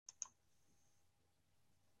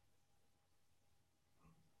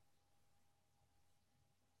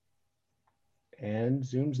And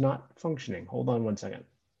Zoom's not functioning. Hold on one second.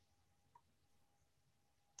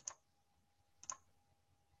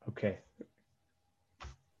 Okay.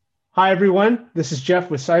 Hi, everyone. This is Jeff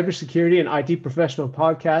with Cybersecurity and IT Professional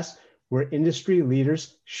Podcast, where industry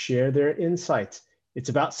leaders share their insights. It's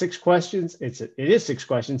about 6 questions. It is 6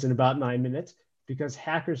 questions in about 9 minutes because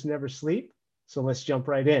hackers never sleep. So let's jump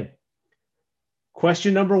right in.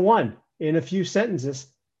 Question number 1, in a few sentences,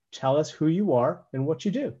 tell us who you are and what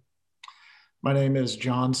you do. My name is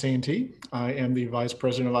John Santee. I am the Vice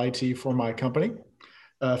President of IT for my company.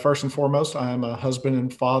 First and foremost, I am a husband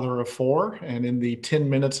and father of 4, and in the 10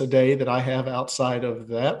 minutes a day that I have outside of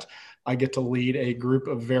that, I get to lead a group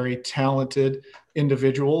of very talented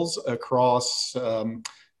individuals across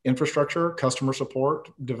infrastructure, customer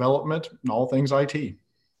support, development, and all things IT.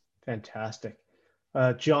 Fantastic.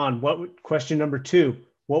 John, question number 2,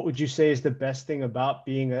 what would you say is the best thing about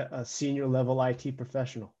being a senior level IT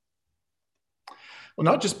professional? Well,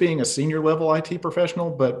 not just being a senior level IT professional,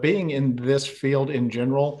 but being in this field in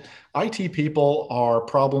general. IT people are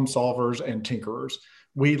problem solvers and tinkerers.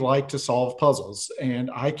 We like to solve puzzles, and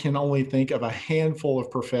I can only think of a handful of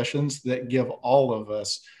professions that give all of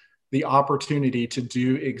us the opportunity to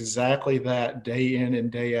do exactly that day in and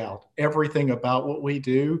day out. Everything about what we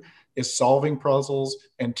do is solving puzzles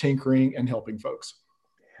and tinkering and helping folks.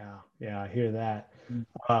 Yeah, I hear that.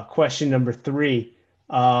 Question number 3.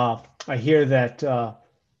 I hear that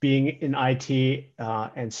being in IT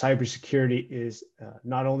and cybersecurity is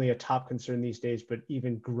not only a top concern these days, but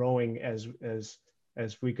even growing as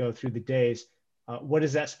we go through the days. What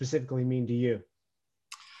does that specifically mean to you?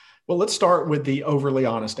 Well, let's start with the overly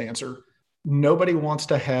honest answer. Nobody wants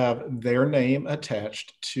to have their name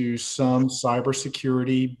attached to some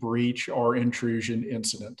cybersecurity breach or intrusion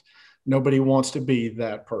incident. Nobody wants to be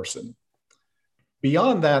that person.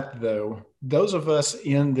 Beyond that, though, those of us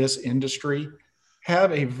in this industry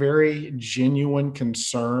have a very genuine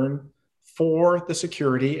concern for the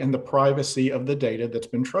security and the privacy of the data that's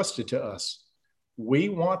been trusted to us. We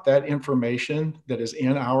want that information that is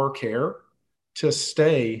in our care to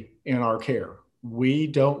stay in our care. We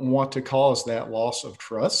don't want to cause that loss of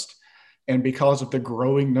trust. And because of the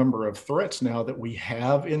growing number of threats now that we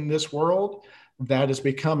have in this world, that is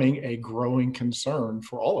becoming a growing concern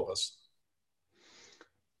for all of us.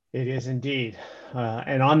 It is indeed.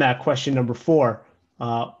 And on that, question number 4,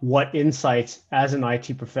 what insights as an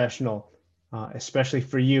IT professional, especially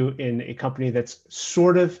for you in a company that's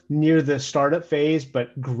sort of near the startup phase,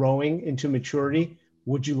 but growing into maturity,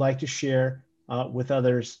 would you like to share with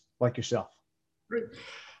others like yourself? Great.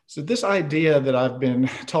 So this idea that I've been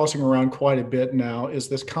tossing around quite a bit now is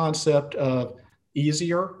this concept of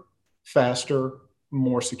easier, faster,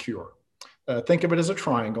 more secure. Think of it as a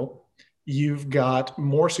triangle. You've got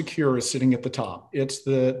more secure is sitting at the top. It's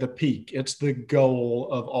the peak. It's the goal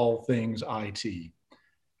of all things IT.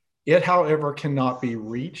 It, however, cannot be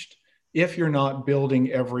reached if you're not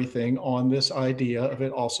building everything on this idea of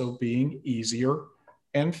it also being easier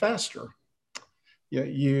and faster.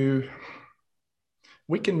 Yeah,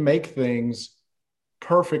 we can make things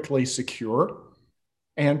perfectly secure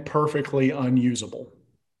and perfectly unusable.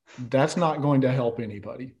 That's not going to help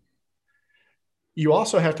anybody. You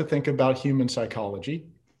also have to think about human psychology.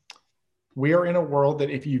 We are in a world that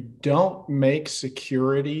if you don't make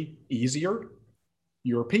security easier,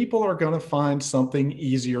 your people are going to find something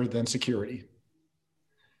easier than security.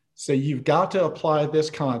 So you've got to apply this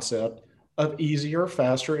concept of easier,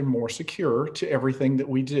 faster, and more secure to everything that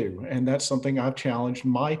we do. And that's something I've challenged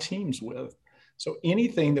my teams with. So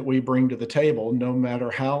anything that we bring to the table, no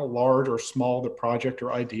matter how large or small the project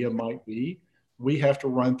or idea might be, we have to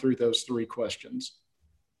run through those 3 questions.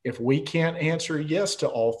 If we can't answer yes to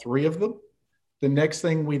all 3 of them, the next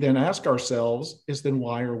thing we then ask ourselves is, then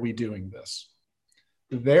why are we doing this?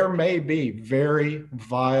 There may be very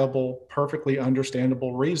viable, perfectly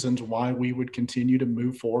understandable reasons why we would continue to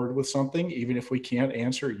move forward with something, even if we can't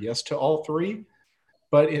answer yes to all 3,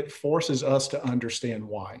 but it forces us to understand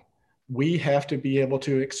why. We have to be able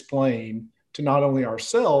to explain to not only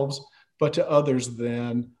ourselves, but to others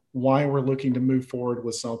then why we're looking to move forward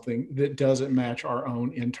with something that doesn't match our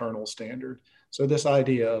own internal standard. So this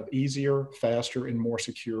idea of easier, faster, and more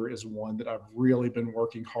secure is one that I've really been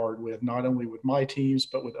working hard with, not only with my teams,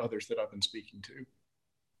 but with others that I've been speaking to.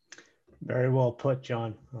 Very well put,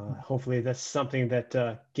 John. Hopefully that's something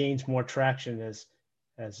that gains more traction as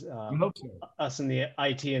us in the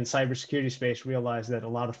IT and cybersecurity space realize that a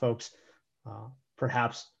lot of folks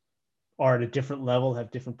perhaps are at a different level,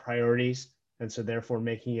 have different priorities, and so therefore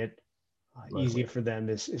making it easier for them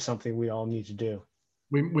is something we all need to do.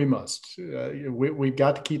 We must. We've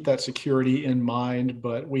got to keep that security in mind,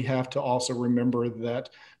 but we have to also remember that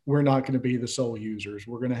we're not going to be the sole users.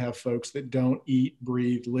 We're going to have folks that don't eat,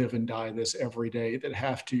 breathe, live, and die this every day that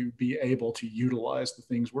have to be able to utilize the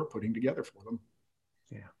things we're putting together for them.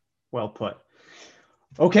 Yeah, well put.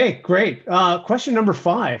 Okay, great. Question number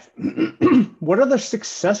 5. What other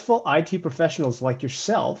successful IT professionals like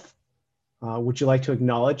yourself would you like to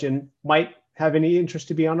acknowledge and might have any interest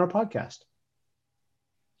to be on our podcast?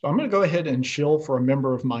 So I'm going to go ahead and shill for a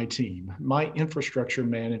member of my team. My infrastructure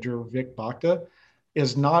manager, Vic Bhakta,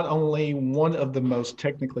 is not only one of the most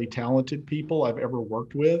technically talented people I've ever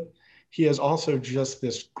worked with, he is also just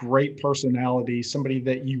this great personality, somebody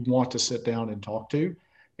that you want to sit down and talk to.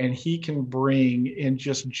 And he can bring in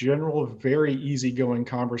just general, very easygoing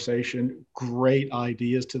conversation, great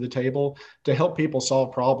ideas to the table to help people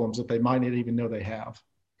solve problems that they might not even know they have.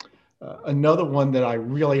 Another one that I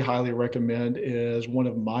really highly recommend is one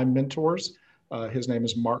of my mentors. His name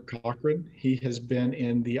is Mark Cochran. He has been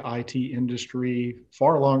in the IT industry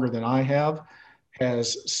far longer than I have,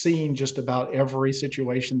 has seen just about every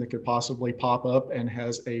situation that could possibly pop up, and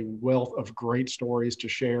has a wealth of great stories to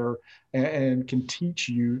share, and can teach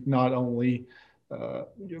you not only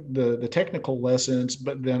the technical lessons,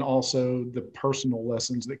 but then also the personal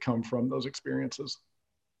lessons that come from those experiences.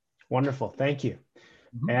 Wonderful. Thank you.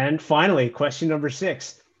 Mm-hmm. And finally, question number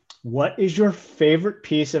 6. What is your favorite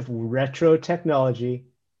piece of retro technology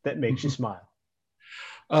that makes you smile?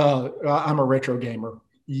 I'm a retro gamer.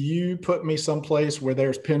 You put me someplace where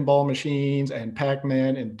there's pinball machines and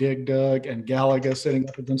Pac-Man and Dig Dug and Galaga sitting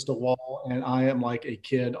up against a wall, and I am like a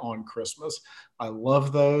kid on Christmas. I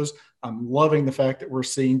love those. I'm loving the fact that we're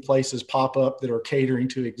seeing places pop up that are catering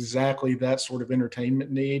to exactly that sort of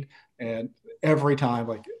entertainment need. And every time,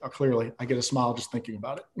 like clearly, I get a smile just thinking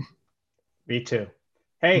about it. Me too.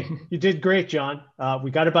 Hey, you did great, John.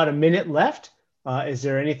 We got about a minute left. Is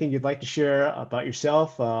there anything you'd like to share about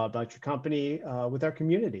yourself, about your company, with our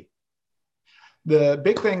community? The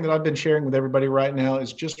big thing that I've been sharing with everybody right now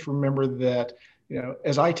is just remember that,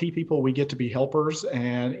 as IT people, we get to be helpers.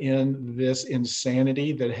 And in this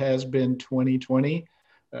insanity that has been 2020,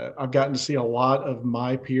 I've gotten to see a lot of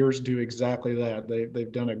my peers do exactly that.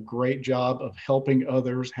 They've done a great job of helping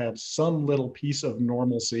others have some little piece of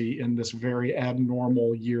normalcy in this very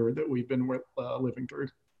abnormal year that we've been living through.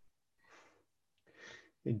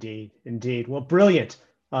 Indeed, indeed. Well, brilliant.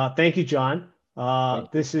 Thank you, John.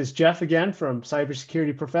 This is Jeff again from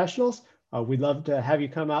Cybersecurity Professionals. We'd love to have you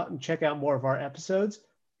come out and check out more of our episodes,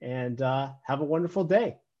 and have a wonderful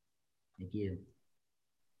day. Thank you.